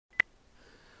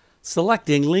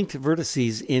Selecting linked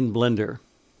vertices in Blender.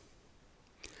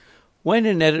 When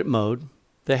in edit mode,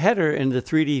 the header in the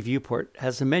 3D viewport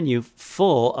has a menu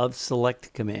full of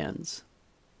select commands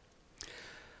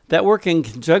that work in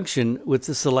conjunction with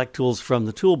the select tools from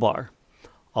the toolbar.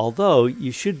 Although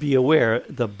you should be aware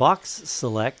the box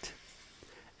select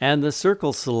and the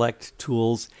circle select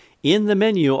tools in the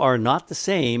menu are not the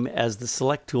same as the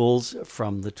select tools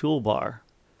from the toolbar.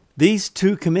 These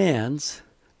two commands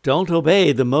don't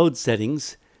obey the mode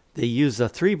settings. They use a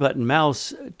 3-button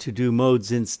mouse to do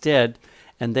modes instead,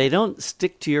 and they don't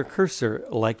stick to your cursor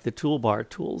like the toolbar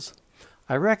tools.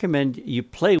 I recommend you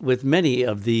play with many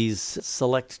of these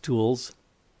select tools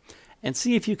and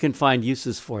see if you can find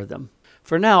uses for them.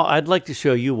 For now, I'd like to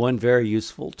show you one very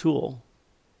useful tool.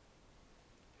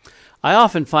 I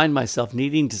often find myself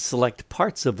needing to select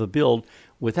parts of a build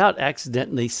without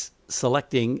accidentally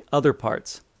selecting other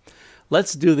parts.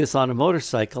 Let's do this on a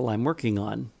motorcycle I'm working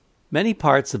on. Many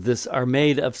parts of this are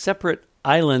made of separate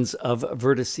islands of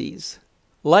vertices,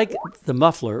 like the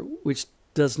muffler, which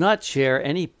does not share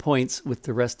any points with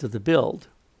the rest of the build.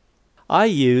 I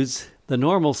use the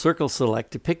normal circle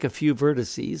select to pick a few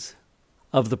vertices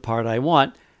of the part I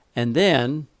want, and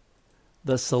then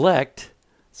the select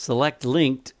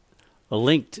linked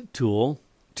tool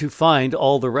to find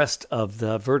all the rest of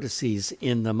the vertices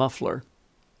in the muffler.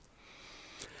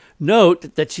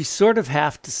 Note that you sort of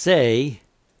have to say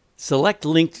select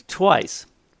linked twice.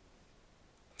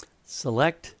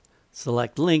 Select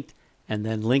linked, and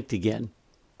then linked again.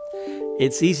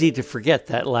 It's easy to forget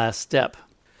that last step.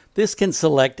 This can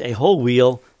select a whole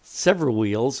wheel, several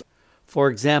wheels. For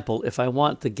example, if I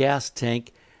want the gas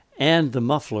tank and the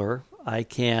muffler, I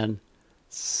can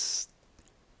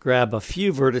grab a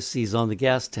few vertices on the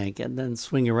gas tank and then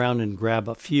swing around and grab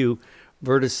a few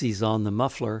vertices on the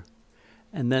muffler,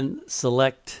 and then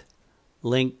select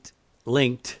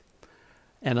linked,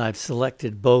 and I've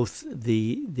selected both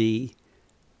the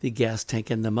gas tank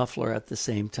and the muffler at the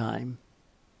same time.